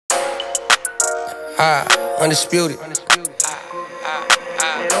Undisputed.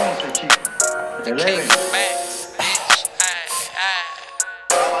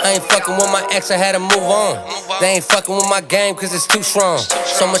 I ain't fucking with my ex, I had to move on. They ain't fucking with my game cause it's too strong.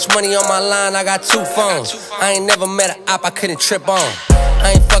 So much money on my line, I got 2 phones. I ain't never met an op I couldn't trip on.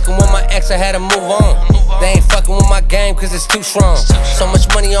 I ain't fucking with my ex, I had to move on. They ain't fucking with my game cause it's too strong. So much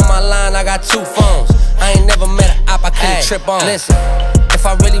money on my line, I got 2 phones. I ain't never met an op I couldn't trip on. Listen, if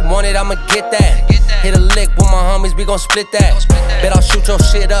I really want it, I'ma get that. Hit a lick with my homies, we gon' split that. Bet I'll shoot your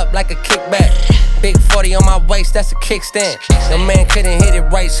shit up like a kickback. Big 40 on my waist, that's a kickstand. The man couldn't hit it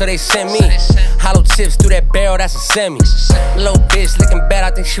right, so they sent me. Hollow tips through that barrel, that's a semi. Little bitch looking bad,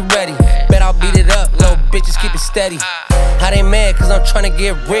 I think she ready. Bet I'll beat it up, little bitches keep it steady. How they mad, cause I'm tryna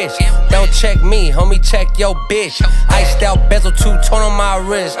get rich. Don't check me, homie, check your bitch. Iced out bezel, 2-tone on my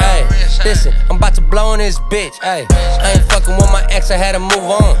wrist. Ay, listen, I'm about to blow on this bitch. Ay, I ain't fucking with my ex, I had to move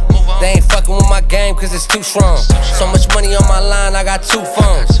on. They ain't fucking with my game cause it's too strong. So much money on my line, I got 2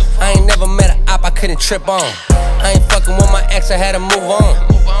 phones. I ain't never met an op I couldn't trip on. I ain't fucking with my ex, I had to move on.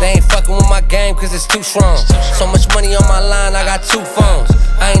 They ain't fucking with my game cause it's too strong. So much money on my line, I got 2 phones.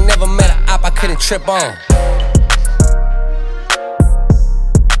 I ain't never met an op I couldn't trip on.